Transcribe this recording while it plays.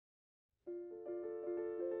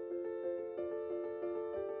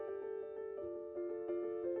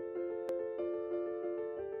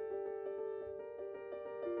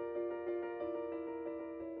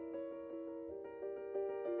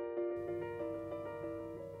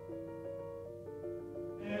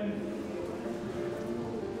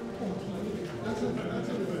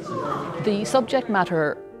The subject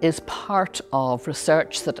matter is part of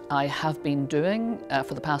research that I have been doing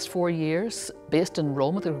for the past 4 years, based in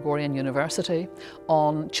Rome at the Gregorian University,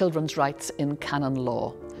 on children's rights in Canon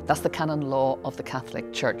Law. That's the Canon Law of the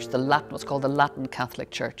Catholic Church, what's called the Latin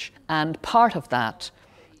Catholic Church. And part of that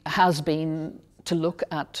has been to look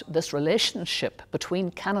at this relationship between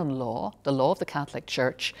canon law, the law of the Catholic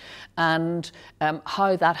Church, and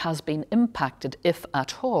how that has been impacted, if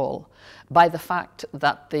at all, by the fact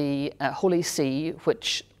that the Holy See,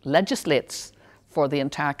 which legislates for the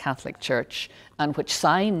entire Catholic Church and which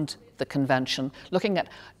signed the convention, looking at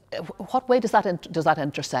what way does that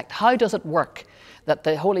intersect? How does it work that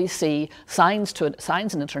the Holy See signs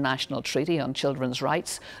an international treaty on children's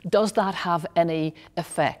rights? Does that have any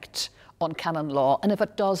effect on canon law? And if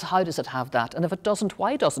it does, how does it have that? And if it doesn't,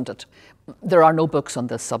 why doesn't it? There are no books on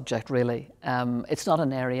this subject, really. It's not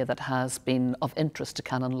an area that has been of interest to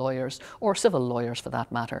canon lawyers, or civil lawyers for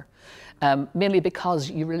that matter, mainly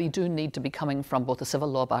because you really do need to be coming from both a civil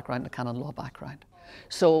law background and a canon law background.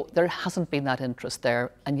 So there hasn't been that interest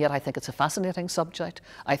there, and yet I think it's a fascinating subject.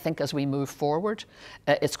 I think as we move forward,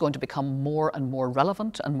 it's going to become more and more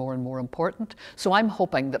relevant and more important. So I'm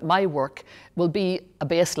hoping that my work will be a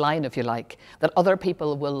baseline, if you like, that other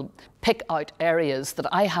people will pick out areas that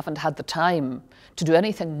I haven't had the time to do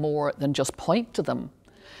anything more than just point to them.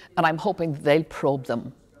 And I'm hoping they'll probe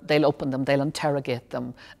them. They'll open them, they'll interrogate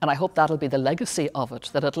them, and I hope that'll be the legacy of it,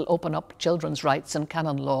 that it'll open up children's rights in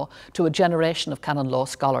canon law to a generation of canon law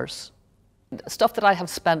scholars. Stuff that I have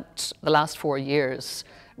spent the last 4 years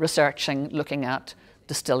researching, looking at,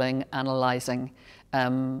 distilling, analysing,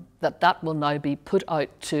 that will now be put out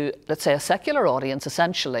to, let's say, a secular audience,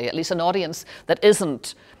 essentially, at least an audience that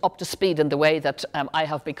isn't up to speed in the way that I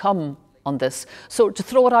have become on this. So to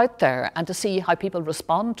throw it out there and to see how people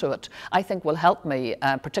respond to it, I think will help me,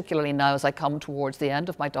 particularly now as I come towards the end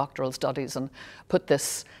of my doctoral studies and put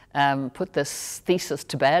this thesis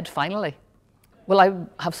to bed finally. Well,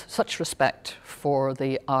 I have such respect for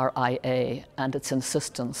the RIA and its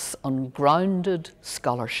insistence on grounded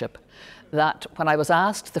scholarship that when I was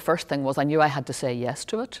asked, the first thing was I knew I had to say yes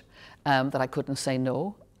to it, that I couldn't say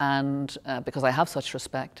no. And because I have such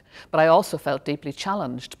respect, but I also felt deeply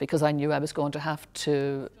challenged because I knew I was going to have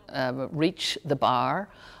to reach the bar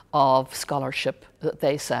of scholarship that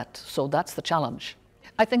they set. So that's the challenge.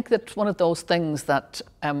 I think that one of those things that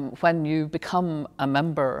when you become a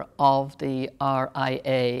member of the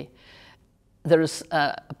RIA, there's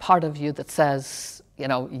a part of you that says, you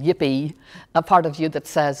know, yippee, a part of you that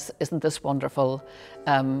says, isn't this wonderful,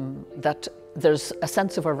 that there's a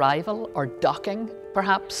sense of arrival or docking,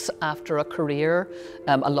 perhaps, after a career,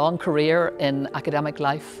 a long career in academic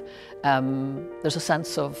life. There's a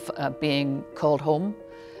sense of being called home,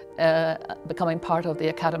 becoming part of the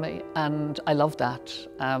Academy, and I love that.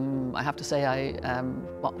 I have to say,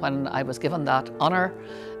 when I was given that honour,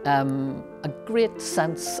 a great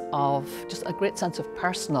sense of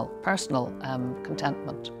personal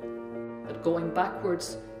contentment. But going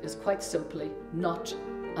backwards is quite simply not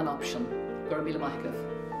an option. Gurmila Mahikav.